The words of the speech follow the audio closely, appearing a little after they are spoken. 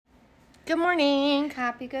Good morning.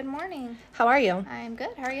 Happy good morning. How are you? I'm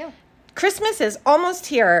good. How are you? Christmas is almost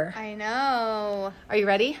here. I know. Are you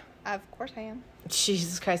ready? Of course I am.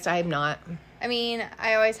 Jesus Christ, I am not. I mean,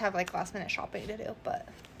 I always have like last minute shopping to do, but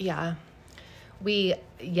Yeah. We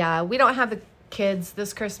don't have the kids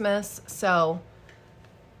this Christmas, so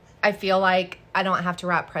I feel like I don't have to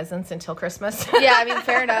wrap presents until Christmas. yeah, I mean,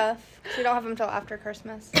 fair enough. We don't have them until after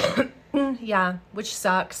Christmas. Yeah, which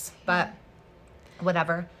sucks, but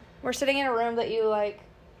whatever. We're sitting in a room that you like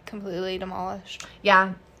completely demolished.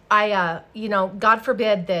 Yeah. God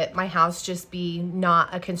forbid that my house just be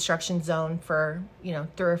not a construction zone for, 3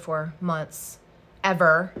 or 4 months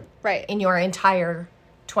ever. Right. In your entire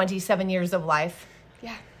 27 years of life.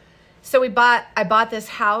 Yeah. So I bought this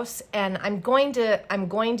house and I'm going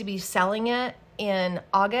to be selling it in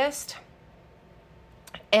August.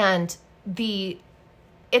 And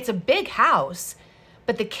it's a big house,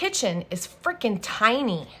 but the kitchen is freaking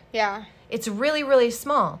tiny. Yeah. It's really, really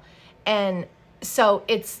small. And so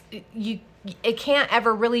it can't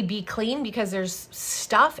ever really be clean because there's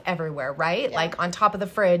stuff everywhere, right? Yeah. Like on top of the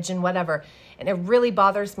fridge and whatever. And it really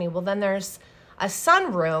bothers me. Well, then there's a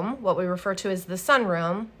sunroom, what we refer to as the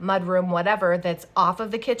sunroom, mudroom, whatever, that's off of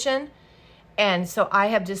the kitchen. And so I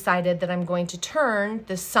have decided that I'm going to turn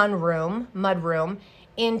the sunroom, mudroom,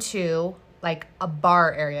 into like a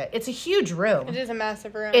bar area. It's a huge room. It is a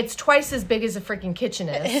massive room. It's twice as big as a freaking kitchen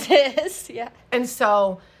is. It is, yeah. And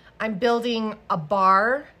so I'm building a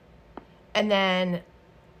bar and then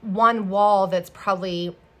one wall that's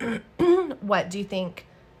probably, what do you think?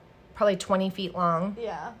 Probably 20 feet long.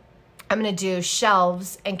 Yeah. I'm going to do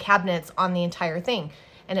shelves and cabinets on the entire thing.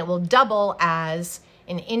 And it will double as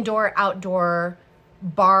an indoor-outdoor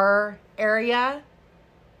bar area.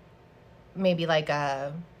 Maybe like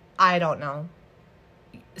I don't know,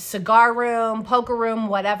 cigar room, poker room,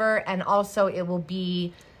 whatever. And also it will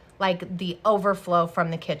be like the overflow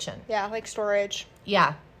from the kitchen. Yeah, like storage.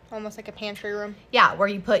 Yeah. Almost like a pantry room. Yeah, where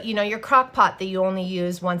you put, your crock pot that you only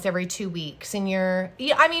use once every 2 weeks. And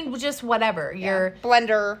just whatever. Yeah. Your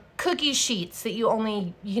blender. Cookie sheets that you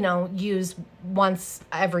only, use once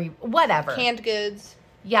every, whatever. Canned goods.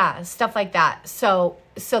 Yeah, stuff like that. So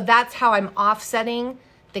that's how I'm offsetting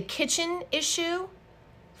the kitchen issue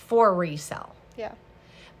for resale. Yeah.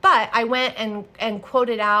 But I went and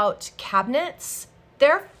quoted out cabinets.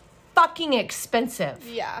 They're fucking expensive.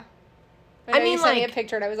 Yeah. I mean, you sent me a like,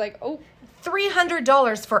 picture and I was like, oh.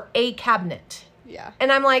 $300 for a cabinet. Yeah.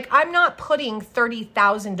 And I'm like, I'm not putting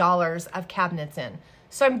 $30,000 of cabinets in.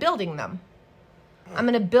 So I'm building them. I'm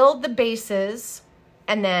going to build the bases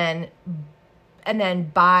and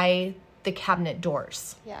then buy the cabinet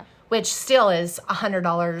doors. Yeah. Which still is $100,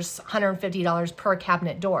 $150 per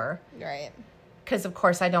cabinet door. Right. Because, of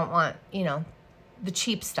course, I don't want, the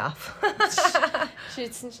cheap stuff. She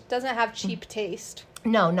doesn't have cheap taste.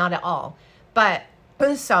 No, not at all. But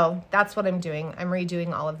so that's what I'm doing. I'm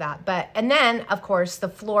redoing all of that. And then, of course, the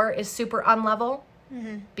floor is super unlevel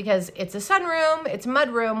because it's a sunroom, it's mud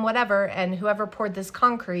room, whatever. And whoever poured this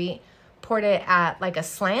concrete poured it at like a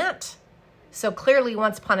slant. So clearly,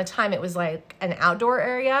 once upon a time, it was like an outdoor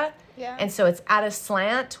area. Yeah. And so it's at a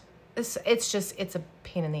slant. It's a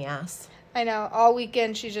pain in the ass. I know. All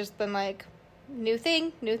weekend, she's just been like, new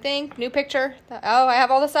thing, new picture. Oh, I have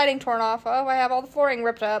all the siding torn off. Oh, I have all the flooring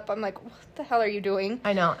ripped up. I'm like, what the hell are you doing?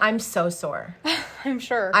 I know. I'm so sore. I'm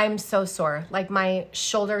sure. I'm so sore. Like my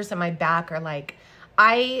shoulders and my back are like,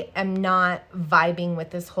 I am not vibing with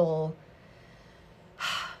this whole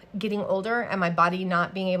getting older and my body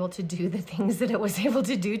not being able to do the things that it was able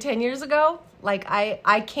to do 10 years ago. Like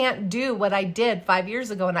I can't do what I did 5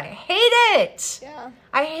 years ago and I hate it. Yeah.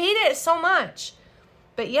 I hate it so much.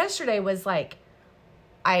 But yesterday was like,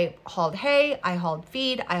 I hauled hay, I hauled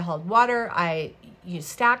feed, I hauled water, I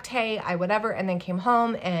stacked hay, I whatever, and then came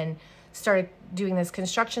home and started doing this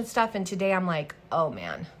construction stuff. And today I'm like, oh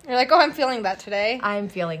man. You're like, oh, I'm feeling that today. I'm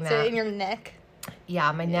feeling that. Is it in your neck?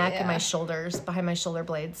 Yeah, my neck and my shoulders, behind my shoulder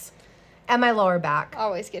blades, and my lower back.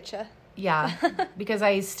 Always get you. Yeah, because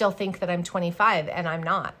I still think that I'm 25 and I'm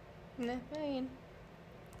not. I mean,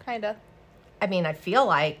 kind of. I mean, I feel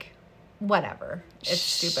like whatever. It's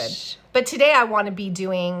stupid. But today I want to be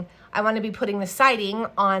putting the siding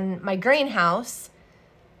on my greenhouse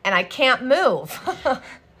and I can't move.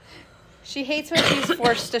 She hates when she's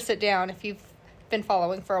forced to sit down. If you've been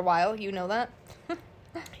following for a while, you know that.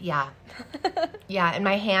 Yeah. Yeah, and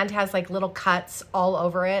my hand has like little cuts all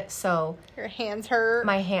over it, so your hands hurt.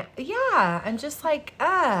 My hand. Yeah, I'm just like,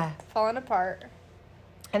 falling apart.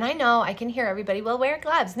 And I know I can hear everybody, well, wear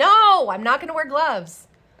gloves. No, I'm not going to wear gloves.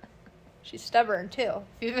 She's stubborn, too.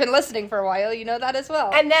 If you've been listening for a while, you know that as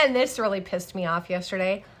well. And then this really pissed me off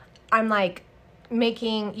yesterday. I'm like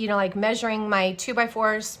making, like measuring my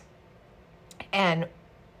 2x4s and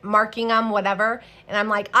marking them, whatever. And I'm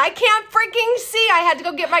like, I can't freaking see. I had to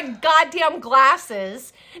go get my goddamn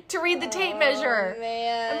glasses to read the tape measure.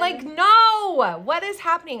 Man. I'm like, no, what is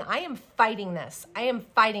happening? I am fighting this. I am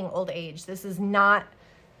fighting old age. This is not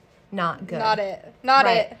good. Not it. Not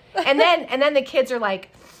Right. it. and then the kids are like,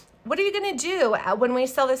 what are you going to do when we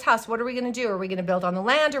sell this house? What are we going to do? Are we going to build on the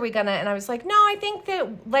land? Are we going to, and I was like, no, I think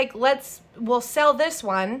that like, we'll sell this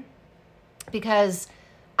one because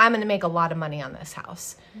I'm going to make a lot of money on this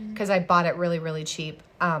house because I bought it really, really cheap.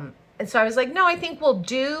 And so I was like, no, I think we'll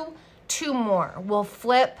do 2 more. We'll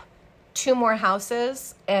flip 2 more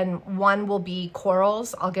houses and one will be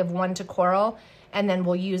Coral's. I'll give one to Coral and then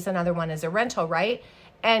we'll use another one as a rental, right?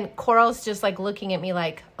 And Coral's just like looking at me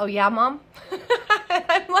like, oh yeah, Mom? And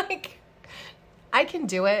I'm like, I can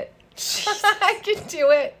do it. I can do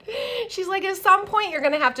it. She's like, at some point you're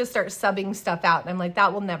going to have to start subbing stuff out. And I'm like,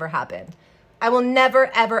 that will never happen. I will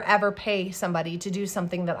never, ever, ever pay somebody to do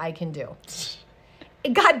something that I can do.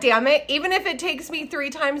 God damn it. Even if it takes me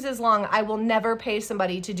 3 times as long, I will never pay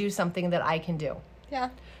somebody to do something that I can do. Yeah.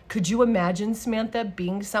 Could you imagine, Samantha,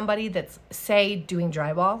 being somebody that's, say, doing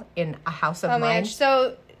drywall in a house of mine? Man.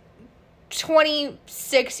 So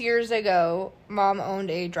 26 years ago, Mom owned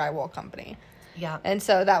a drywall company. Yeah. And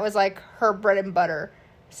so that was like her bread and butter.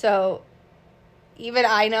 So even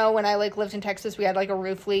I know when I like lived in Texas, we had like a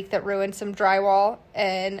roof leak that ruined some drywall,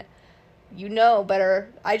 and better.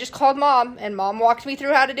 I just called Mom, and Mom walked me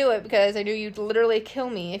through how to do it because I knew you'd literally kill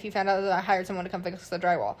me if you found out that I hired someone to come fix the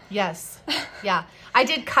drywall. Yes. Yeah. I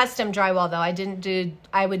did custom drywall though.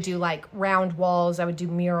 I would do like round walls. I would do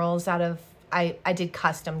murals I did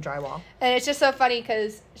custom drywall. And it's just so funny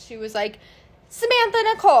because she was like, Samantha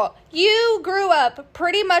Nicole, you grew up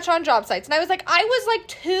pretty much on job sites. And I was like, I was like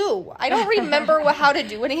 2. I don't remember how to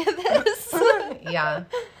do any of this. Yeah.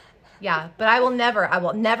 Yeah. But I will never,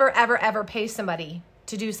 ever, ever pay somebody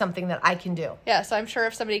to do something that I can do. Yeah, so I'm sure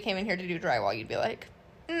if somebody came in here to do drywall, you'd be like,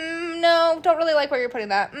 no, don't really like where you're putting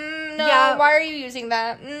that. No, Yeah. Why are you using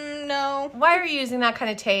that? No. Why are you using that kind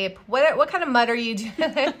of tape? What kind of mud are you doing?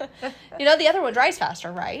 The other one dries faster,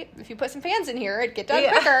 right? If you put some fans in here, it'd get done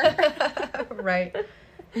quicker. Right.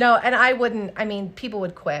 No, and people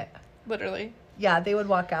would quit. Literally. Yeah, they would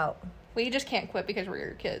walk out. Well, you just can't quit because we're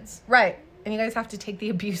your kids. Right. And you guys have to take the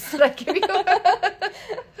abuse that I give you.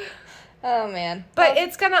 Oh, man. But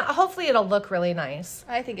it's hopefully it'll look really nice.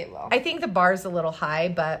 I think it will. I think the bar's a little high,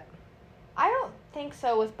 but I don't think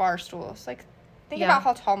so with bar stools. Like, think Yeah. about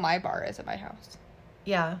how tall my bar is at my house.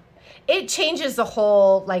 yeah. It changes the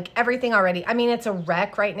whole, like, everything already. I mean, it's a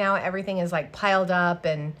wreck right now. Everything is, like, piled up,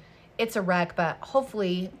 and it's a wreck, but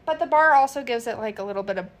hopefully... But the bar also gives it, like, a little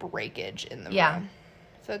bit of breakage in the Yeah. room.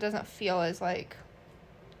 So it doesn't feel as, like,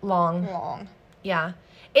 long. Yeah.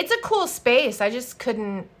 It's a cool space. I just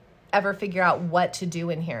couldn't ever figure out what to do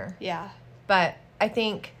in here. Yeah. But I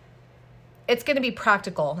think it's going to be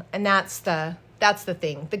practical, and that's the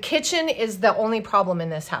thing. The kitchen is the only problem in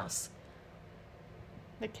this house.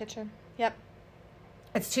 The kitchen. Yep.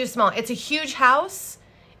 It's too small. It's a huge house.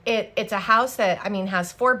 It's a house that,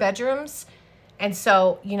 has 4 bedrooms. And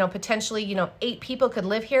so, potentially, 8 people could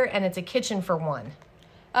live here, and it's a kitchen for 1.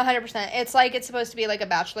 100%. It's like it's supposed to be like a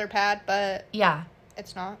bachelor pad, but Yeah.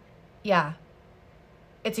 it's not. Yeah.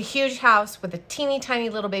 It's a huge house with a teeny tiny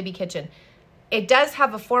little baby kitchen. It does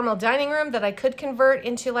have a formal dining room that I could convert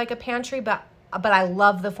into like a pantry, but I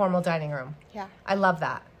love the formal dining room. Yeah. I love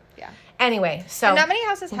that. Yeah. Anyway, so And not many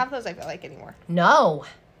houses have those, I feel like, anymore. No,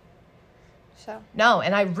 So,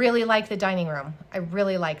 and I really like the dining room. I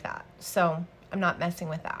really like that. So I'm not messing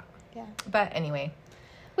with that. yeah. But anyway,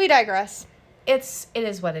 We digress. it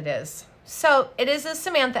is what it is. So it is a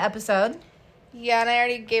Samantha episode. Yeah, and I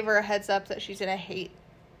already gave her a heads up that she's going to hate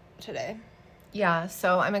today. Yeah,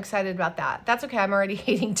 so I'm excited about that. That's okay. I'm already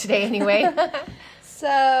hating today anyway.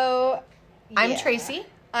 So, I'm yeah. Tracy.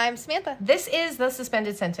 I'm Samantha. This is The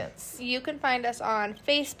Suspended Sentence. You can find us on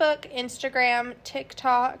Facebook, Instagram,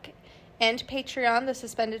 TikTok, and Patreon, The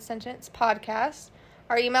Suspended Sentence Podcast.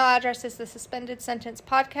 Our email address is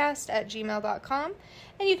thesuspendedsentencepodcast@gmail.com.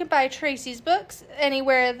 And you can buy Tracy's books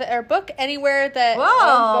anywhere that...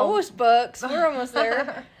 Whoa! Most books. We're almost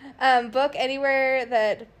there. Book anywhere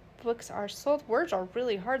that books are sold. Words are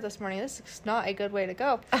really hard this morning. This is not a good way to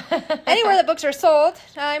go. Anywhere that books are sold.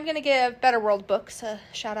 I'm going to give Better World Books a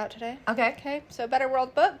shout out today. Okay. Okay, so Better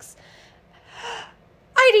World Books,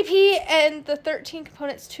 IDP, and the 13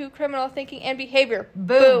 Components to Criminal Thinking and Behavior.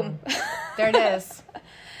 Boom. There it is.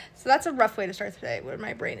 So that's a rough way to start today, where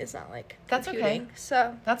my brain is not, like, That's computing. okay.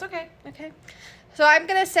 So, That's okay. okay. So I'm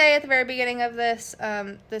going to say at the very beginning of this,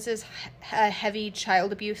 this is a heavy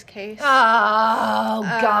child abuse case. Oh,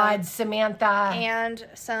 God, Samantha. And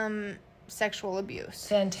some sexual abuse.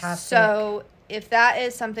 Fantastic. So if that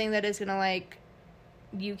is something that is going to, like,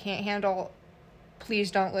 you can't handle,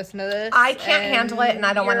 please don't listen to this. I can't handle it, and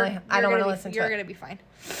I don't want to listen to it. You're going to be fine.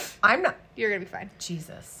 I'm not. You're going to be fine.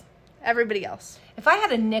 Jesus. Everybody else. If I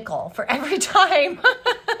had a nickel for every time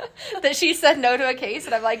that she said no to a case,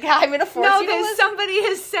 and I'm like, I'm going to force you to listen. Somebody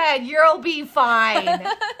has said, you'll be fine.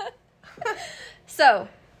 So,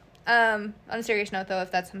 on a serious note, though, if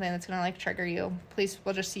that's something that's going to, like, trigger you, please,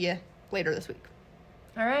 we'll just see you later this week.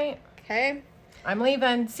 All right. Okay. I'm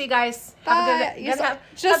leaving. See you guys. Bye.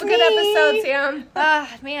 Have a good episode, Sam.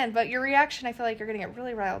 Man, but your reaction, I feel like you're going to get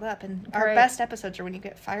really riled up, and our best episodes are when you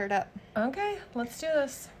get fired up. Okay, let's do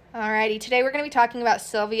this. Alrighty, today we're going to be talking about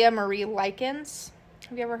Sylvia Marie Likens.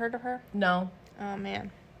 Have you ever heard of her? No. Oh,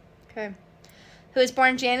 man. Okay. Who was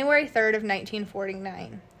born January 3rd of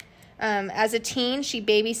 1949. As a teen, she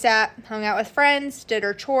babysat, hung out with friends, did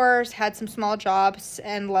her chores, had some small jobs,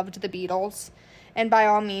 and loved the Beatles, and by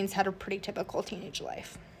all means had a pretty typical teenage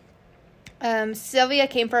life. Sylvia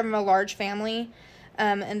came from a large family,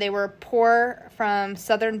 and they were poor from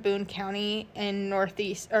southern Boone County in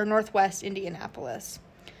northwest Indianapolis.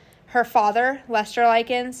 Her father, Lester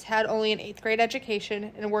Likens, had only an 8th grade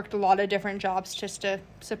education and worked a lot of different jobs just to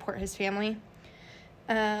support his family.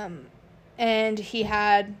 And he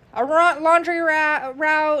had a laundry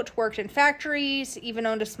route, worked in factories, even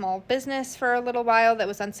owned a small business for a little while that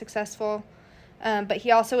was unsuccessful. But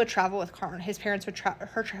he also would travel with his parents would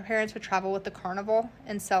her parents would travel with the carnival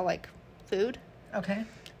and sell, like, food. Okay.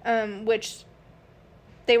 Which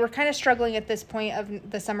they were kind of struggling at this point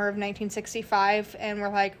of the summer of 1965, and we're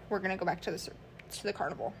like, we're going to go back to the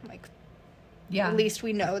carnival. Like, yeah, at least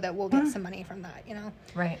we know that we'll get some money from that, you know?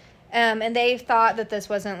 Right. And they thought that this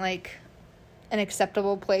wasn't, like, an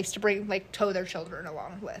acceptable place to tow their children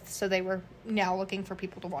along with. So they were now looking for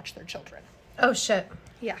people to watch their children. Oh, shit.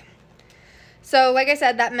 Yeah. So, like I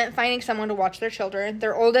said, that meant finding someone to watch their children.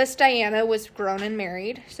 Their oldest, Diana, was grown and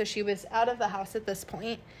married, so she was out of the house at this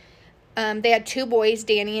point. They had 2 boys,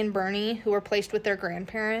 Danny and Bernie, who were placed with their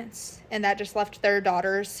grandparents, and that just left their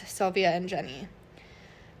daughters, Sylvia and Jenny.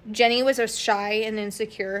 Jenny was shy and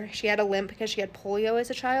insecure. She had a limp because she had polio as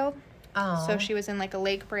a child. Oh. So she was in, like, a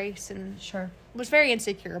leg brace and sure was very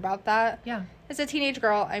insecure about that. Yeah. As a teenage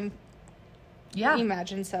girl,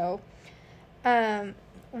 imagine so.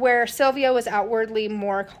 Where Sylvia was outwardly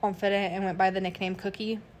more confident and went by the nickname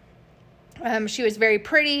Cookie. She was very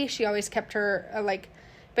pretty. She always kept her,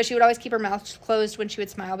 but she would always keep her mouth closed when she would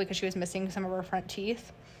smile because she was missing some of her front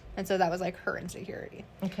teeth. And so that was, like, her insecurity.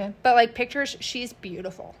 Okay. But, like, pictures, she's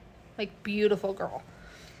beautiful. Like, beautiful girl.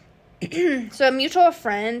 So a mutual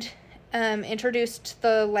friend introduced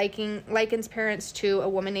the Likens parents to a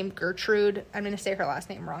woman named Gertrude. I'm going to say her last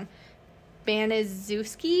name wrong.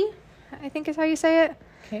 Baniszewski, I think is how you say it.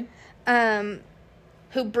 Okay.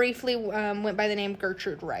 Who briefly went by the name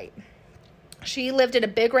Gertrude Wright. She lived in a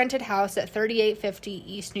big rented house at 3850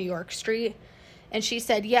 East New York Street, and she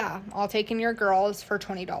said, yeah, I'll take in your girls for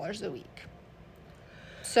 $20 a week.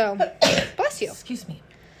 So, bless you. Excuse me.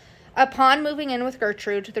 Upon moving in with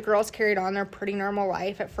Gertrude, the girls carried on their pretty normal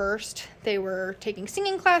life at first. They were taking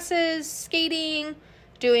singing classes, skating,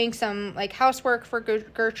 doing some, like, housework for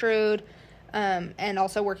Gertrude, and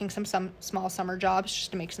also working some small summer jobs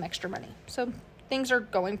just to make some extra money. So things are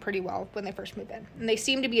going pretty well when they first move in. And they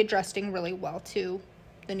seem to be adjusting really well to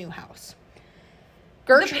the new house.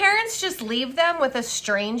 The parents just leave them with a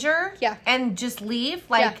stranger? Yeah. And just leave?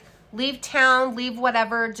 Like, leave town, leave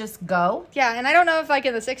whatever, just go? Yeah, and I don't know if, like,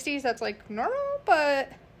 in the 60s that's, like, normal,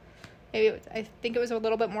 but maybe I think it was a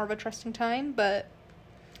little bit more of a trusting time, but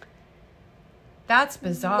that's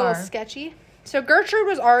bizarre. A little sketchy. So Gertrude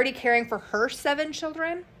was already caring for her 7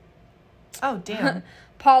 children. Oh, damn.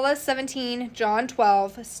 Paula, 17, John,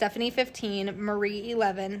 12, Stephanie, 15, Marie,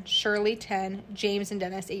 11, Shirley, 10, James and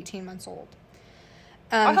Dennis, 18 months old.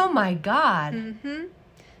 Oh, my God. Mm-hmm.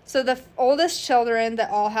 So the oldest children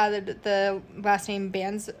that all had the last name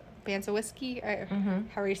Baniszewski,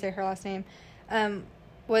 however you say her last name,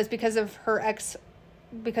 was because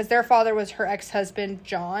their father was her ex-husband,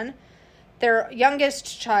 John. Their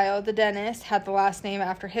youngest child, the Dennis, had the last name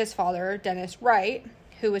after his father, Dennis Wright,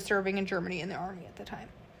 who was serving in Germany in the army at the time.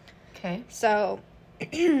 Okay. So,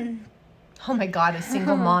 oh my God, a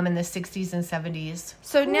single mom in the 60s and 70s.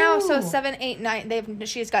 So now, 7, 8, 9,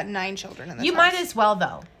 she's got 9 children in this house. Might as well,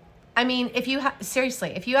 though. I mean, if you have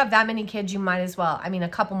that many kids, you might as well. I mean, a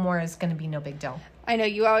couple more is going to be no big deal. I know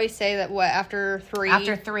you always say that after 3.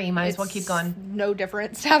 After 3, might as well keep going. No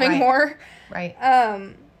difference having Right. more.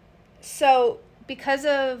 Right. So because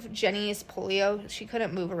of Jenny's polio, she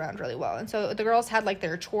couldn't move around really well. And so the girls had, like,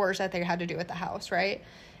 their chores that they had to do at the house, right?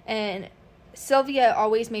 And Sylvia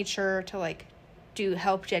always made sure to, like,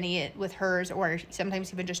 help Jenny with hers, or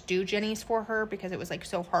sometimes even just do Jenny's for her, because it was, like,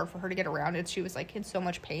 so hard for her to get around, and she was, like, in so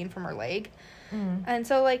much pain from her leg. And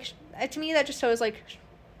so, like, to me, that just shows, like,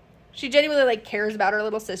 she genuinely, like, cares about her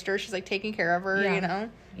little sister. She's, like, taking care of her, you know?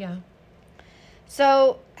 Yeah.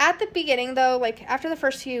 So, at the beginning, though, like, after the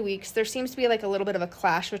first few weeks, there seems to be, like, a little bit of a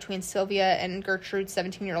clash between Sylvia and Gertrude's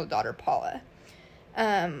 17-year-old daughter, Paula.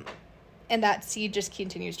 And that seed just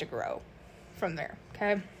continues to grow from there,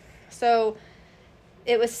 okay? So,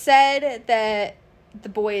 it was said that the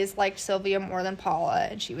boys liked Sylvia more than Paula,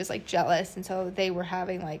 and she was, like, jealous, and so they were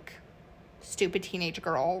having, like, stupid teenage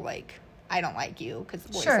girl, like, I don't like you because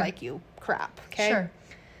the boys like you crap, okay? Sure.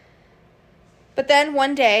 But then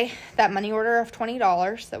one day, that money order of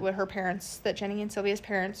 $20 that Jenny and Sylvia's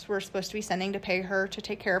parents were supposed to be sending to pay her to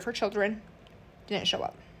take care of her children, didn't show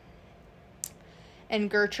up. And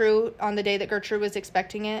Gertrude, on the day that Gertrude was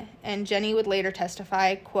expecting it, and Jenny would later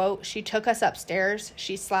testify, quote, she took us upstairs,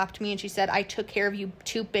 she slapped me, and she said, I took care of you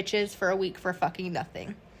 2 bitches for a week for fucking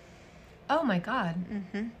nothing. Oh, my God.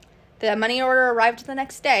 The money order arrived the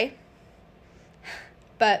next day,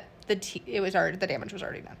 but the damage was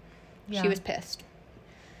already done. Yeah. She was pissed.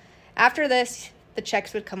 After this, the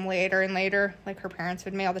checks would come later and later. Like, her parents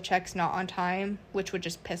would mail the checks not on time, which would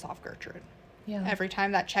just piss off Gertrude. Yeah. Every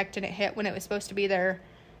time that check didn't hit when it was supposed to be there,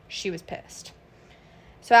 she was pissed.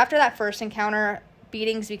 So after that first encounter,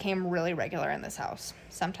 beatings became really regular in this house.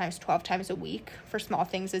 Sometimes 12 times a week for small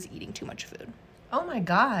things as eating too much food. Oh, my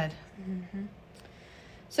God.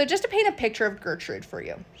 So just to paint a picture of Gertrude for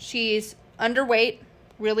you. She's underweight,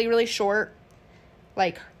 really, really short,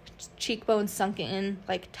 like cheekbones sunken in,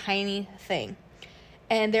 like tiny thing.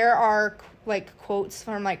 And there are, like, quotes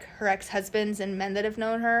from, like, her ex-husbands and men that have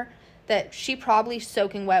known her that she probably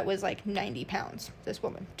soaking wet was, like, 90 pounds, this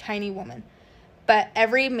woman, tiny woman. But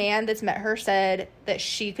every man that's met her said that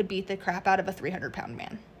she could beat the crap out of a 300-pound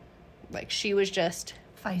man. Like, she was just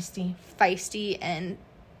feisty and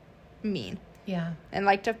mean. Yeah. And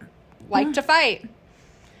like to fight.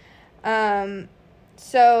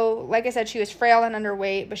 So, like I said, she was frail and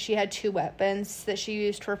underweight, but she had 2 weapons that she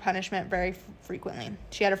used for punishment very frequently.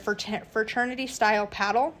 She had a fraternity-style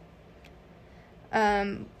paddle,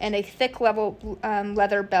 and a thick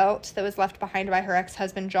leather belt that was left behind by her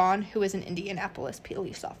ex-husband, John, who was an Indianapolis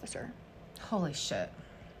police officer. Holy shit.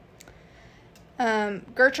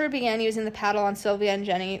 Gertrude began using the paddle on Sylvia and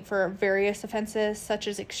Jenny for various offenses, such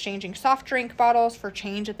as exchanging soft drink bottles for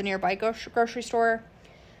change at the nearby grocery store.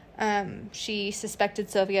 She suspected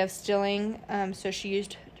Sylvia of stealing, so she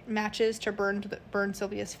used matches to burn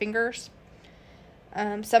Sylvia's fingers.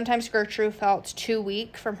 Sometimes Gertrude felt too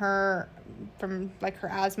weak from her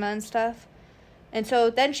asthma and stuff. And so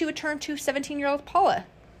then she would turn to 17-year-old Paula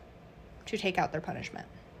to take out their punishment.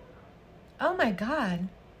 Oh, my God.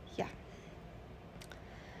 Yeah.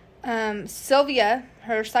 Sylvia,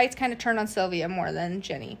 her sights kind of turned on Sylvia more than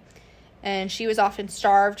Jenny. And she was often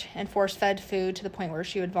starved and force-fed food to the point where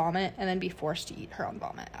she would vomit and then be forced to eat her own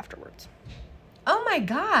vomit afterwards. Oh, my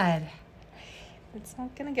God. It's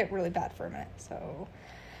not going to get really bad for a minute. So,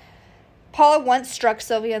 Paula once struck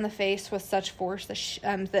Sylvia in the face with such force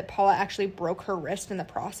that Paula actually broke her wrist in the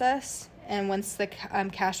process. And once the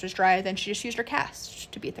cast was dry, then she just used her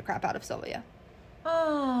cast to beat the crap out of Sylvia.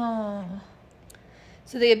 Oh.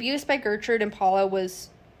 So the abuse by Gertrude and Paula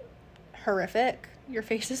was horrific. Your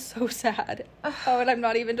face is so sad. Oh, and I'm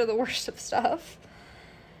not even to the worst of stuff.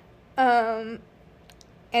 And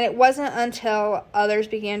it wasn't long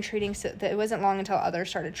until others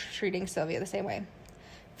started treating Sylvia the same way.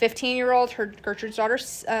 15-year-old, Gertrude's daughter,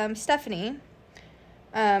 Stephanie,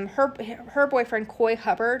 her boyfriend, Coy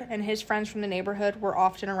Hubbard, and his friends from the neighborhood were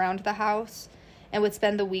often around the house and would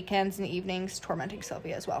spend the weekends and evenings tormenting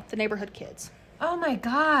Sylvia as well. The neighborhood kids. Oh, my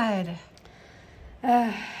God.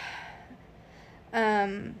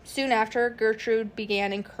 Soon after, Gertrude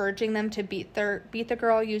began encouraging them to beat the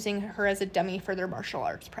girl, using her as a dummy for their martial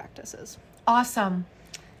arts practices. Awesome.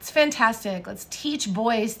 It's fantastic. Let's teach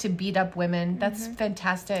boys to beat up women. That's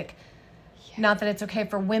fantastic. Yeah. Not that it's okay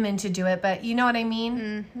for women to do it, but you know what I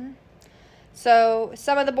mean? Mm-hmm. So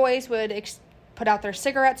some of the boys would put out their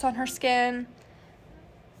cigarettes on her skin.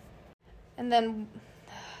 And then,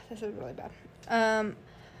 this is really bad.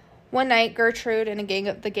 One night, Gertrude and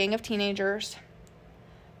the gang of teenagers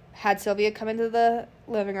had Sylvia come into the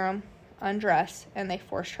living room, undress, and they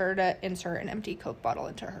forced her to insert an empty Coke bottle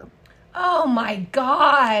into her. Oh my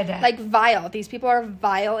God. Like, vile. These people are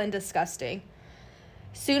vile and disgusting.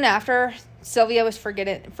 Soon after, Sylvia was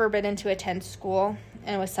forbidden to attend school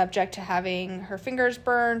and was subject to having her fingers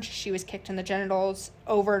burned. She was kicked in the genitals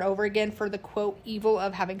over and over again for the, quote, evil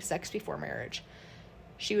of having sex before marriage.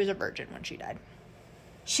 She was a virgin when she died.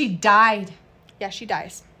 She died. Yeah, she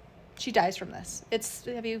dies. She dies from this.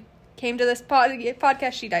 Have you came to this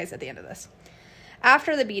podcast? She dies at the end of this.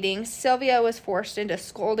 After the beating, Sylvia was forced into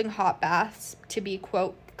scalding hot baths to be,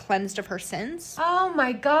 quote, cleansed of her sins. Oh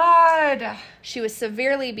my God. She was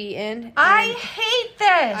severely beaten. I hate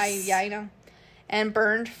this. I know. And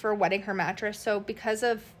burned for wetting her mattress. So because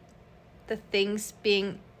of the things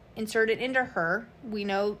being inserted into her, we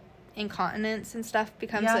know incontinence and stuff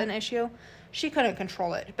becomes an issue. She couldn't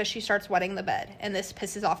control it, but she starts wetting the bed. And this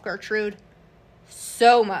pisses off Gertrude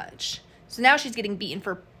so much. So now she's getting beaten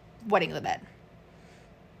for wetting the bed.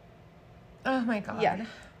 Oh my God. Yeah.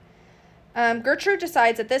 Gertrude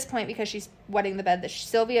decides at this point, because she's wetting the bed, that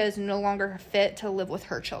Sylvia is no longer fit to live with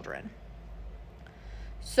her children.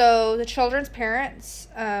 So the children's parents,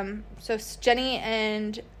 so Jenny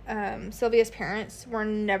and Sylvia's parents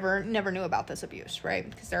never knew about this abuse, right?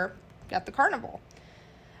 Because they're at the carnival.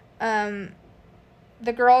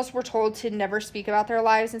 The girls were told to never speak about their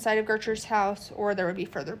lives inside of Gertrude's house, or there would be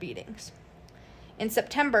further beatings. In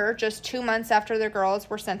September, just 2 months after the girls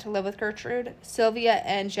were sent to live with Gertrude, Sylvia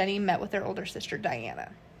and Jenny met with their older sister,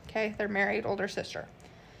 Diana. Okay, their married older sister,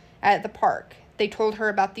 at the park. They told her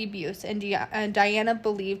about the abuse, and Diana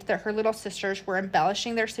believed that her little sisters were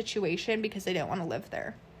embellishing their situation because they didn't want to live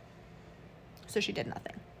there. So she did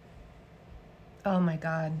nothing. Oh my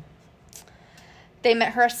God. They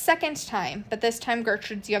met her a second time, but this time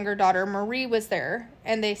Gertrude's younger daughter, Marie, was there,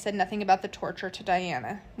 and they said nothing about the torture to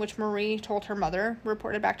Diana, which Marie told her mother,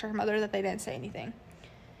 reported back to her mother that they didn't say anything.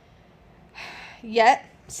 Yet,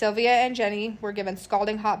 Sylvia and Jenny were given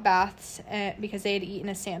scalding hot baths because they had eaten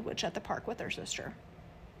a sandwich at the park with their sister.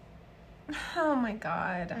 Oh my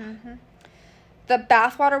God. Mm-hmm. The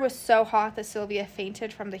bath water was so hot that Sylvia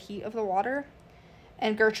fainted from the heat of the water,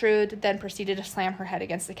 and Gertrude then proceeded to slam her head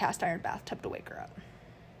against the cast iron bathtub to wake her up.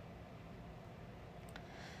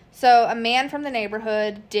 So a man from the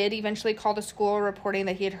neighborhood did eventually call the school, reporting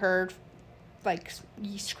that he had heard like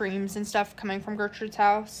screams and stuff coming from Gertrude's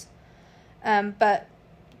house. But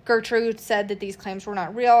Gertrude said that these claims were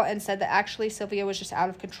not real, and said that actually Sylvia was just out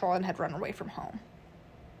of control and had run away from home.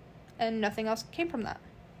 And nothing else came from that.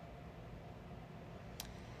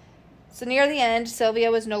 So near the end,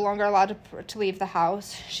 Sylvia was no longer allowed to leave the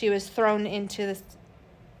house. She was thrown into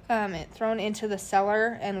the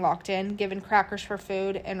cellar and locked in, given crackers for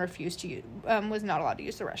food, and refused to use, was not allowed to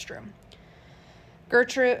use the restroom.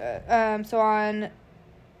 Gertrude, so on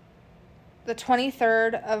the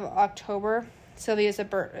 23rd of October, Sylvia's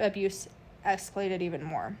abuse escalated even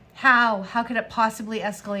more. How? How could it possibly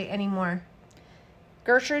escalate anymore?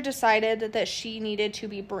 Gertrude decided that she needed to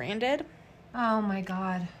be branded. Oh my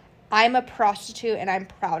God. I'm a prostitute and I'm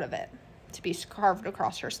proud of it, to be carved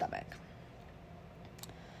across her stomach.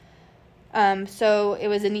 So it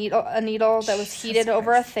was a needle that was heated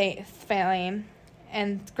over a flame,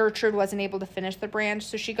 and Gertrude wasn't able to finish the brand,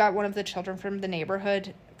 so she got one of the children from the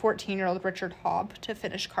neighborhood, 14-year-old Richard Hobb, to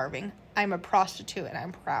finish carving "I'm a prostitute and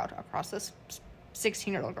I'm proud" across this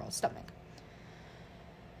 16-year-old girl's stomach.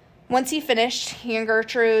 Once he finished, he and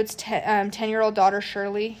Gertrude's 10-year-old daughter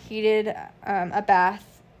Shirley heated a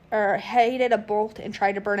bolt and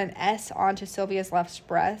tried to burn an S onto Sylvia's left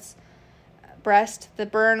breast. The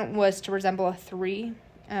burn was to resemble a 3,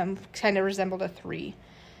 kind of resembled a 3.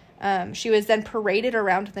 She was then paraded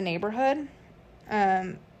around the neighborhood,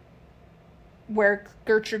 where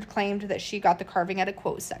Gertrude claimed that she got the carving at a,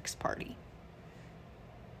 quote, sex party.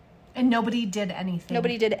 And nobody did anything.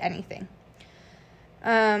 Nobody did anything.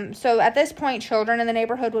 So at this point, children in the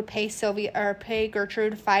neighborhood would pay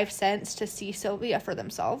Gertrude 5 cents to see Sylvia for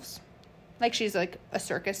themselves. Like she's like a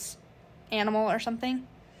circus animal or something.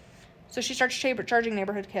 So she starts charging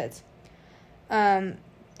neighborhood kids.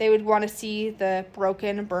 They would want to see the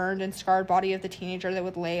broken, burned, and scarred body of the teenager that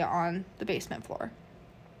would lay on the basement floor.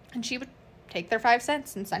 And she would take their 5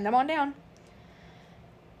 cents and send them on down.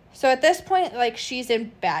 So at this point, like, she's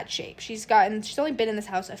in bad shape. She's only been in this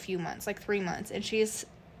house a few months, like 3 months, and she's...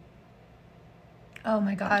 Oh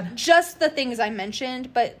my God. Just the things I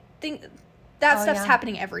mentioned, but stuff's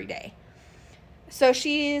happening every day. So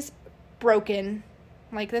she's broken.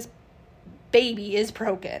 Like, this baby is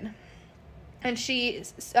broken. And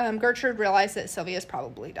Gertrude realized that Sylvia's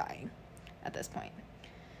probably dying at this point.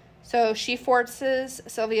 So she forces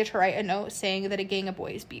Sylvia to write a note saying that a gang of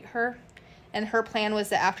boys beat her, And her plan was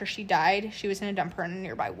that after she died, she was going to dump her in a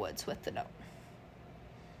nearby woods with the note.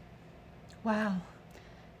 Wow.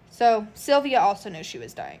 So Sylvia also knew she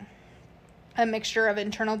was dying. A mixture of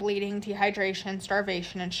internal bleeding, dehydration,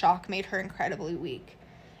 starvation, and shock made her incredibly weak.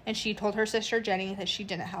 And she told her sister Jenny that she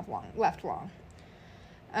didn't have left long.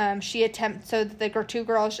 So the two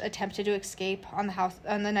girls attempted to escape on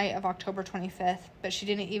the night of October 25th, but she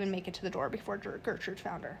didn't even make it to the door before Gertrude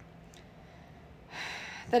found her.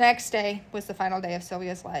 The next day was the final day of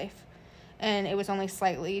Sylvia's life, and it was only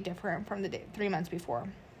slightly different from the day 3 months before.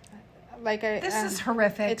 This is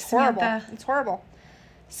horrific. It's horrible. Samantha. It's horrible.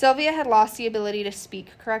 Sylvia had lost the ability to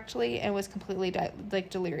speak correctly and was completely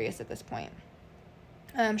delirious at this point.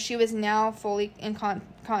 She was now fully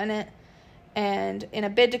incontinent, and in a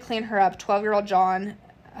bid to clean her up, 12-year-old John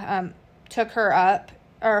took her up,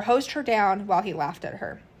 or hosed her down while he laughed at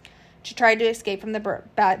her. She tried to escape from the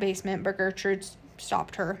basement, but Gertrude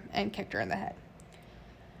stopped her and kicked her in the head.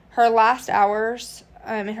 In her last hours,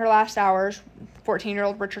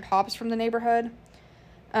 14-year-old Richard Hobbs from the neighborhood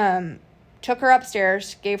took her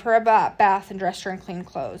upstairs, gave her a bath, and dressed her in clean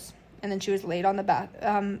clothes. And then she was laid on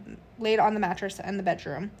the mattress in the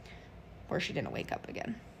bedroom, where she didn't wake up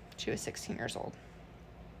again. She was 16 years old.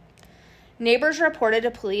 Neighbors reported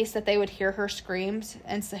to police that they would hear her screams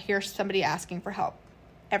and hear somebody asking for help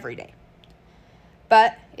every day.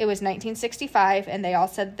 But it was 1965, and they all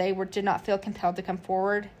said they did not feel compelled to come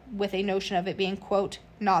forward with a notion of it being, quote,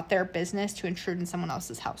 not their business to intrude in someone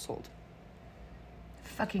else's household.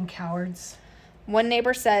 Fucking cowards. One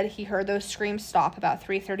neighbor said he heard those screams stop about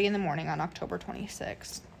 3:30 in the morning on October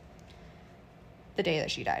 26th, the day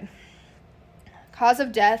that she died. Cause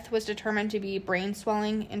of death was determined to be brain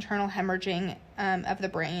swelling, internal hemorrhaging of the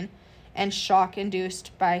brain, and shock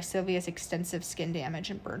induced by Sylvia's extensive skin damage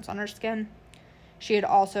and burns on her skin. She had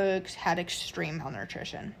also had extreme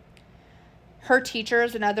malnutrition. Her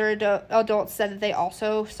teachers and other adults said that they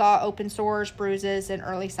also saw open sores, bruises, and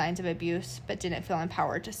early signs of abuse, but didn't feel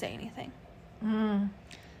empowered to say anything.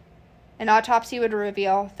 An autopsy would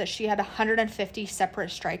reveal that she had 150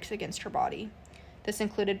 separate strikes against her body. This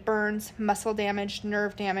included burns, muscle damage,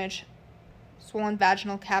 nerve damage, swollen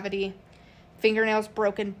vaginal cavity, fingernails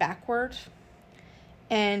broken backward,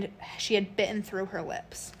 and she had bitten through her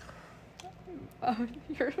lips. Oh,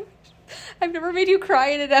 I've never made you cry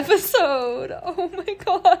in an episode. Oh my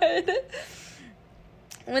God.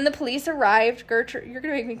 When the police arrived, Gertrude, you're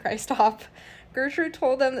going to make me cry, stop. Gertrude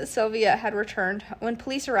told them that Sylvia had returned. When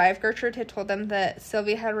police arrived, Gertrude had told them that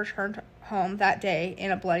Sylvia had returned home that day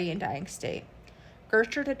in a bloody and dying state.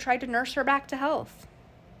 Gertrude had tried to nurse her back to health.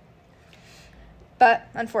 But,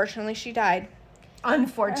 unfortunately, she died.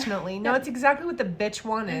 Unfortunately. No, it's exactly what the bitch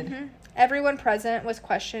wanted. Mm-hmm. Everyone present was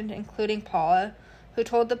questioned, including Paula, who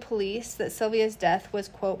told the police that Sylvia's death was,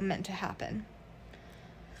 quote, meant to happen.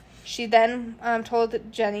 She then told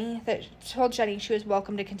Jenny she was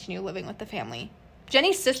welcome to continue living with the family.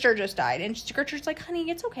 Jenny's sister just died, and Gertrude's like, honey,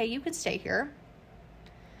 it's okay, you can stay here.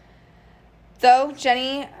 Though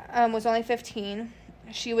Jenny was only 15,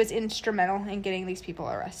 she was instrumental in getting these people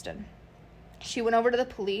arrested. She went over to the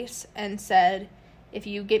police and said, if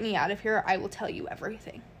you get me out of here, I will tell you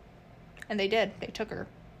everything. And they did. They took her.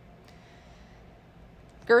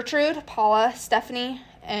 Gertrude, Paula, Stephanie,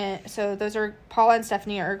 and so those are Paula and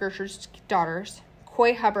Stephanie are Gertrude's daughters.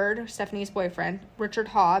 Coy Hubbard, Stephanie's boyfriend, Richard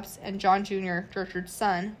Hobbs, and John Jr., Gertrude's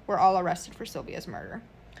son, were all arrested for Sylvia's murder.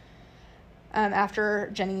 After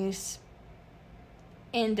Jenny's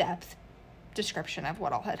in-depth description of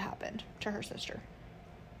what all had happened to her sister.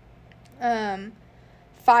 5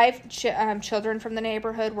 children from the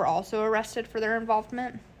neighborhood were also arrested for their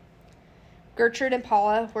involvement. Gertrude and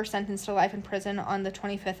Paula were sentenced to life in prison on the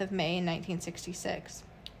 25th of May in 1966.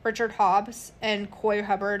 Richard Hobbs and Coy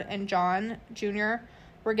Hubbard and John Jr.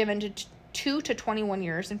 were given to 2 to 21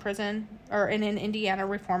 years in prison, or in an Indiana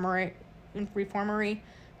reformatory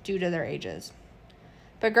due to their ages.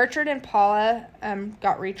 But Gertrude and Paula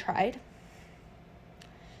got retried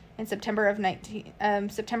in September of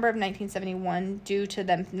 1971 due to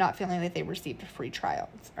them not feeling that they received a fair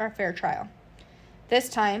trial. This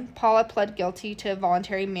time, Paula pled guilty to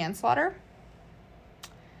voluntary manslaughter.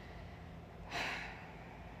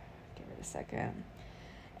 Give it a second.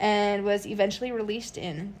 And was eventually released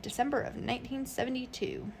in December of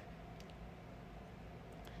 1972.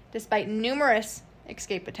 Despite numerous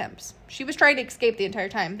escape attempts. She was trying to escape the entire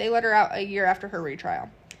time. They let her out a year after her retrial.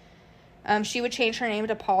 She would change her name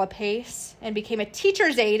to Paula Pace and became a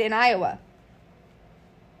teacher's aide in Iowa.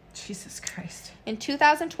 Jesus Christ. In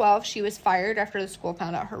 2012, she was fired after the school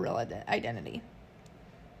found out her real identity.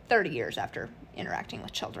 30 years after interacting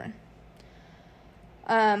with children.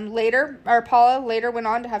 Paula later went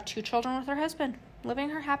on to have 2 children with her husband, living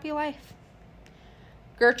her happy life.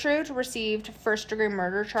 Gertrude received first-degree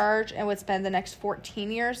murder charge and would spend the next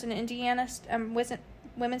 14 years in Indiana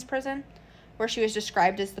women's prison, where she was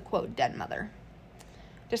described as the, quote, dead mother.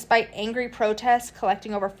 Despite angry protests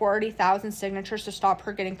collecting over 40,000 signatures to stop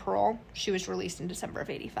her getting parole, she was released in December of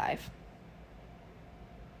 85.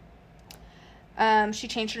 She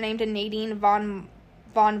changed her name to Nadine von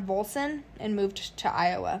Volsen and moved to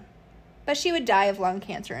Iowa. But she would die of lung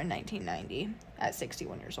cancer in 1990 at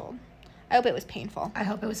 61 years old. I hope it was painful. I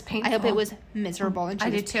hope it was painful. I hope it was miserable and she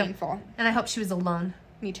was painful. And I hope she was alone.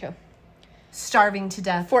 Me too. Starving to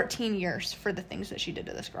death. 14 years for the things that she did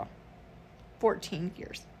to this girl. 14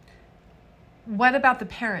 years. What about the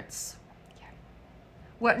parents? Yeah.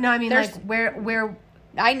 What? No, I mean, like, where...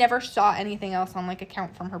 I never saw anything else on, like,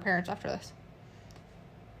 account from her parents after this.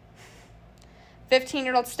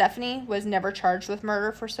 15-year-old Stephanie was never charged with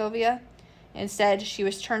murder for Sylvia. Instead, she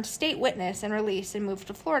was turned state witness and released and moved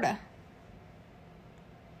to Florida.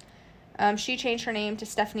 She changed her name to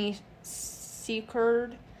Stephanie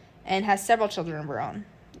Secord and has several children of her own.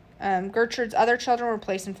 Gertrude's other children were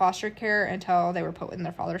placed in foster care until they were put in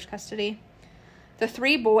their father's custody. The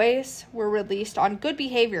 3 boys were released on good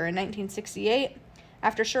behavior in 1968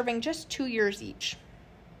 after serving just 2 years each.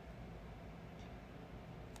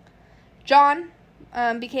 John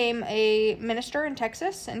became a minister in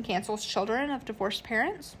Texas and cancels children of divorced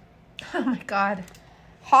parents. Oh my God.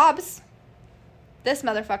 Hobbs, this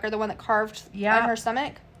motherfucker, the one that carved on her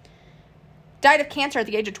stomach, died of cancer at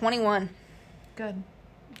the age of 21. Good.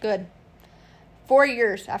 4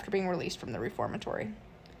 years after being released from the reformatory.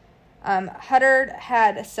 Huddard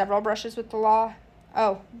had several brushes with the law.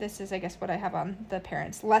 Oh, this is, I guess, what I have on the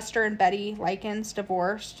parents. Lester and Betty Likens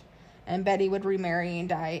divorced, and Betty would remarry and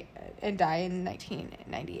die in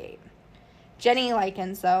 1998. Jenny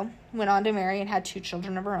Likens, though, went on to marry and had 2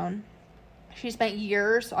 children of her own. She spent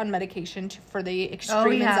years on medication for the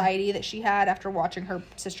extreme anxiety that she had after watching her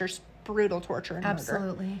sister's brutal torture and murder.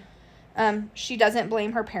 Absolutely. She doesn't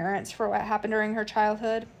blame her parents for what happened during her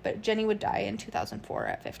childhood, but Jenny would die in 2004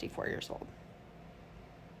 at 54 years old.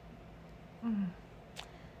 Mm.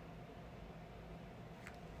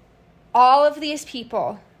 All of these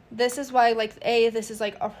people, this is why, like, this is,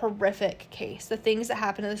 like, a horrific case. The things that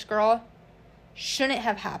happened to this girl shouldn't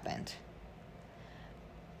have happened.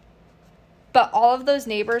 But all of those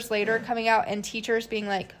neighbors later coming out and teachers being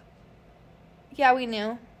like, yeah, we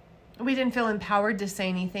knew. We didn't feel empowered to say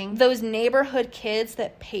anything. Those neighborhood kids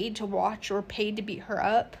that paid to watch or paid to beat her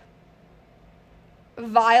up.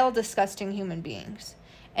 Vile, disgusting human beings.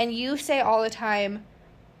 And you say all the time,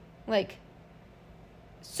 like,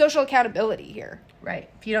 social accountability here. Right.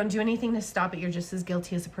 If you don't do anything to stop it, you're just as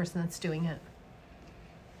guilty as the person that's doing it.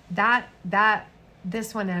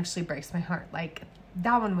 This one actually breaks my heart. Like,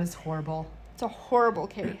 that one was horrible. It's a horrible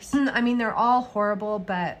case. I mean, they're all horrible,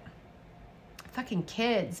 but fucking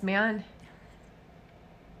kids, man.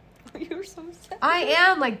 You're so sad. I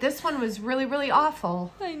am. Like, this one was really, really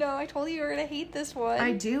awful. I know. I told you you were going to hate this one.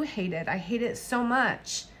 I do hate it. I hate it so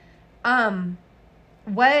much.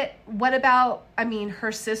 What about, I mean,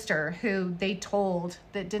 her sister who they told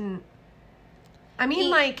that didn't, I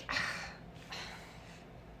mean,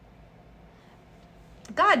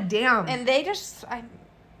 God damn. And they just,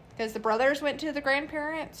 because the brothers went to the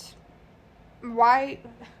grandparents. Why?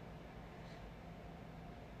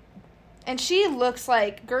 And she looks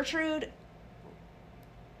like, Gertrude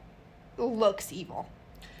looks evil.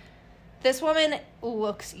 This woman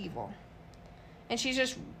looks evil. And she's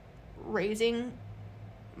just raising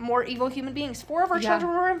more evil human beings. 4 of her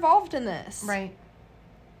children were involved in this. Right.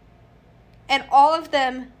 And all of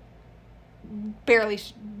them barely,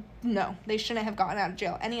 no, they shouldn't have gotten out of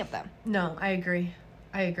jail. Any of them. No, I agree.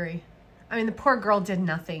 I mean, the poor girl did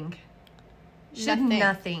nothing. She did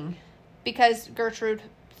nothing. Because Gertrude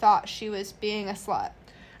thought she was being a slut.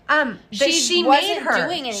 She wasn't made her.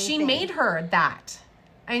 doing anything. She made her that.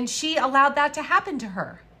 And she allowed that to happen to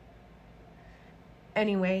her.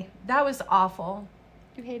 Anyway, that was awful.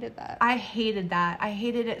 You hated that. I hated that. I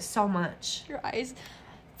hated it so much. Your eyes.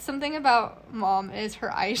 Something about Mom is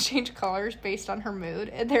her eyes change colors based on her mood.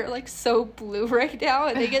 And they're, like, so blue right now.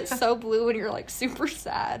 And they get so blue when you're, like, super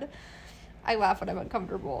sad. I laugh when I'm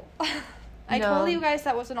uncomfortable. I told you guys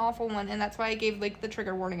that was an awful one. And that's why I gave, like, the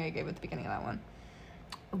trigger warning I gave at the beginning of that one.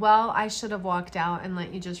 Well, I should have walked out and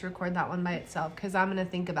let you just record that one by itself. Because I'm going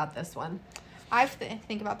to think about this one. I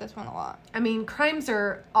think about this one a lot. I mean,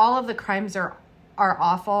 all of the crimes are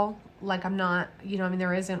awful. Like, I'm not, I mean,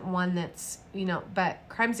 there isn't one that's, but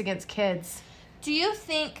crimes against kids. Do you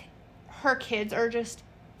think her kids are just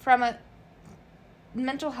from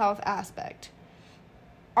mental health aspect,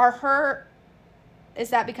 is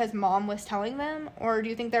that because mom was telling them, or do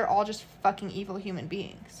you think they're all just fucking evil human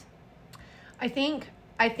beings? I think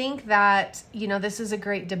that, this is a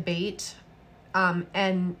great debate.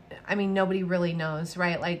 And I mean, nobody really knows,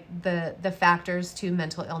 right? Like the factors to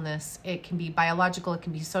mental illness, it can be biological, it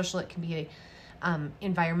can be social, it can be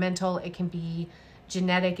environmental, it can be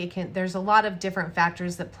genetic. There's a lot of different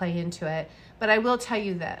factors that play into it. But I will tell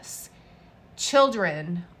you this,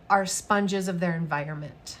 children are sponges of their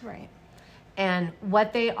environment. Right. And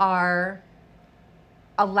what they are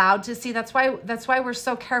allowed to see, that's why we're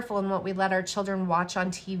so careful in what we let our children watch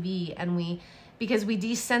on TV, and because we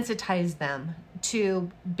desensitize them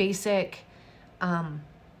to basic, I'm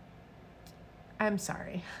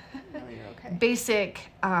sorry. No, you're okay.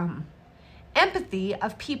 Basic empathy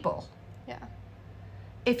of people. Yeah.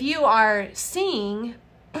 If you are seeing,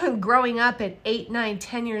 growing up at 8, 9,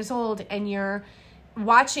 10 years old, and you're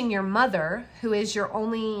watching your mother, who is your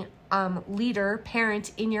only leader,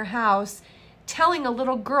 parent in your house, telling a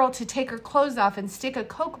little girl to take her clothes off and stick a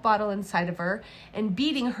Coke bottle inside of her and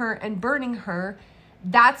beating her and burning her,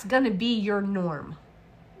 that's going to be your norm.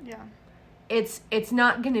 Yeah. It's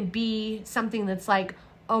not going to be something that's like,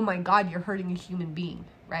 oh my God, you're hurting a human being,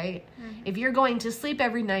 right? Mm-hmm. If you're going to sleep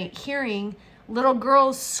every night hearing little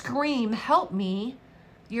girls scream, help me,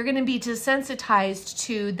 you're going to be desensitized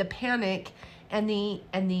to the panic and the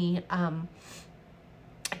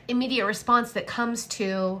immediate response that comes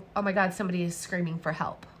to, oh my God, somebody is screaming for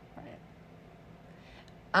help.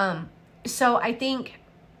 Right. So I think,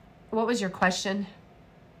 what was your question?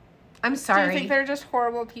 I'm sorry. Do you think they're just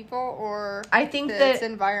horrible people, or I think that it's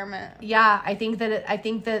environment? Yeah, I think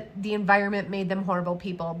that the environment made them horrible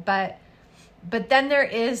people, but then there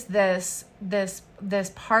is this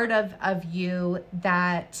part of you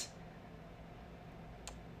that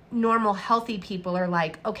normal, healthy people are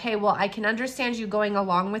like, okay, well, I can understand you going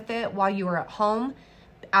along with it while you were at home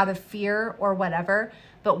out of fear or whatever.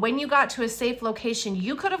 But when you got to a safe location,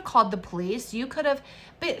 you could have called the police. You could have,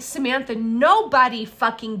 but Samantha, nobody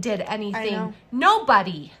fucking did anything. I know.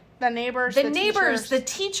 Nobody. The neighbors, the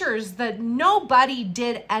teachers, nobody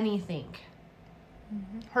did anything.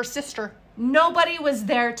 Mm-hmm. Her sister. Nobody was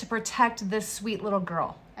there to protect this sweet little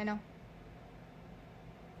girl. I know.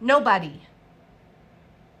 Nobody.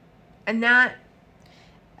 And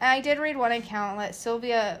I did read one account that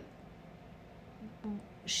Sylvia,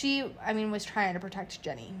 was trying to protect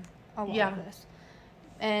Jenny a lot of this.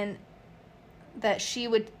 And that she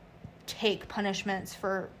would take punishments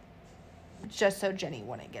for just so Jenny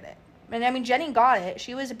wouldn't get it. And Jenny got it.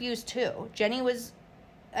 She was abused too. Jenny was,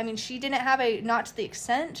 she didn't have not to the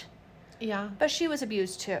extent. Yeah. But she was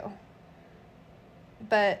abused too.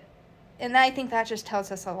 And I think that just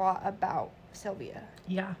tells us a lot about Sylvia.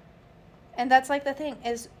 Yeah. And that's like the thing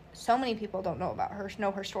is, so many people don't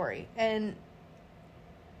know her story. And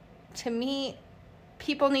to me,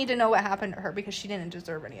 people need to know what happened to her, because she didn't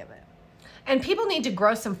deserve any of it. And people need to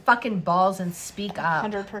grow some fucking balls and speak up.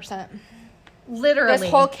 100%. Literally. This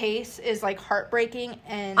whole case is like heartbreaking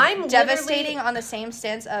and devastating on the same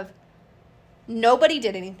sense of nobody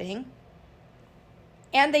did anything.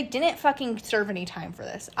 And they didn't fucking serve any time for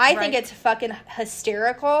this. I think it's fucking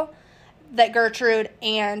hysterical that Gertrude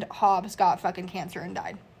and Hobbs got fucking cancer and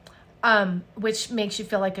died. Which makes you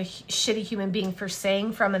feel like a shitty human being for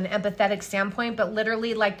saying from an empathetic standpoint. But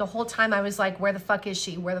literally, like, the whole time I was like, where the fuck is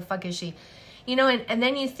she? Where the fuck is she? And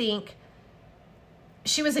then you think,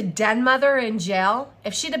 she was a den mother in jail.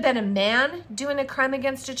 If she'd have been a man doing a crime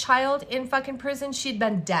against a child in fucking prison, she'd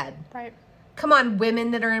been dead. Right. Come on,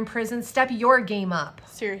 women that are in prison, step your game up.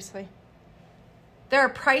 Seriously. There are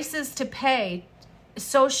prices to pay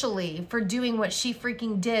socially for doing what she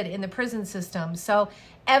freaking did in the prison system. So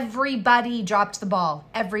everybody dropped the ball.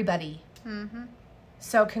 Everybody. Mm-hmm.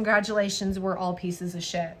 So congratulations, we're all pieces of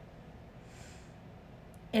shit.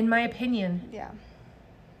 In my opinion. Yeah.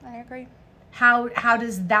 I agree. How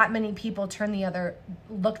does that many people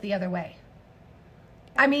look the other way?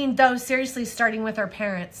 Though, seriously, starting with our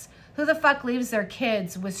parents. Who the fuck leaves their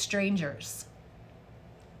kids with strangers?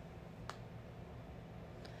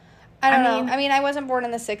 I don't know. I wasn't born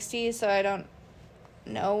in the 60s, so I don't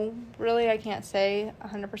know, really. I can't say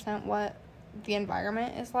 100% what the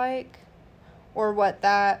environment is like, or what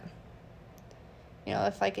that,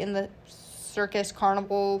 if like in the circus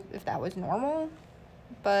carnival, if that was normal.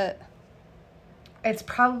 But it's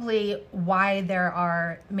probably why there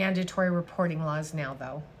are mandatory reporting laws now,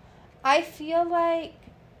 though. I feel like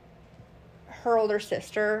her older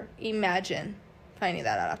sister, imagine finding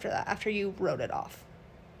that out after you wrote it off.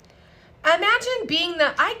 Imagine being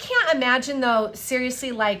I can't imagine though,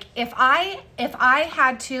 seriously, like if I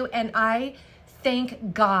had to, and I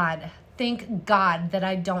thank God that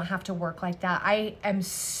I don't have to work like that. I am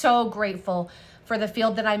so grateful for the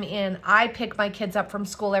field that I'm in. I pick my kids up from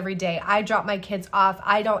school every day. I drop my kids off.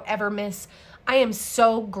 I don't ever miss. I am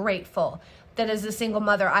so grateful that as a single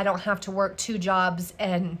mother, I don't have to work 2 jobs,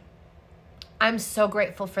 and I'm so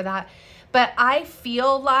grateful for that. But I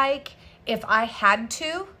feel like if I had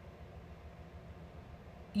to,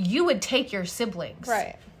 you would take your siblings.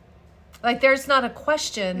 Right. Like, there's not a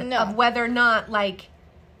question of whether or not, like,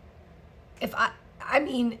 if I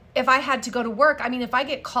had to go to work, I mean, if I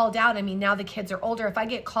get called out, I mean, now the kids are older. If I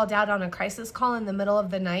get called out on a crisis call in the middle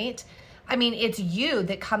of the night, I mean, it's you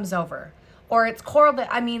that comes over. Or it's Coral that,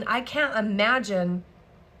 I mean, I can't imagine.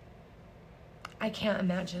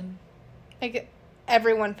 Like,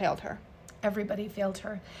 everyone failed her. Everybody failed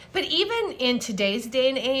her. But even in today's day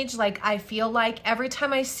and age, like, I feel like every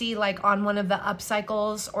time I see, like, on one of the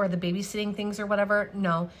upcycles or the babysitting things or whatever,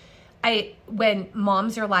 when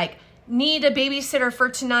moms are like, need a babysitter for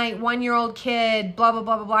tonight, 1-year-old kid, blah, blah,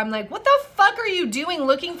 blah, blah, blah. I'm like, what the fuck are you doing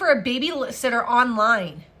looking for a babysitter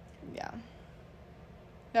online? Yeah.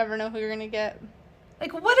 Never know who you're going to get.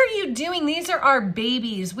 Like, what are you doing? These are our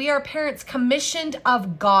babies. We are parents commissioned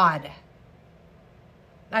of God.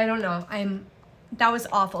 I don't know. That was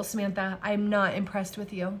awful, Samantha. I'm not impressed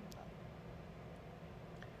with you.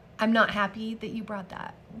 I'm not happy that you brought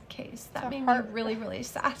that case. That made me really, really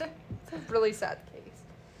sad. It's a really sad case.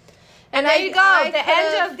 And there you go.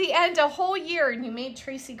 The end, a whole year, and you made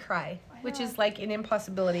Tracy cry, which is like an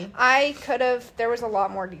impossibility. I could have. There was a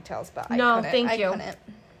lot more details, but I couldn't. Thank you. I couldn't.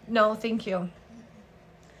 No, thank you.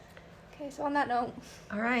 Okay, so on that note.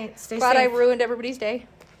 All right. Stay safe. Glad I ruined everybody's day.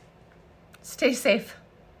 Stay safe.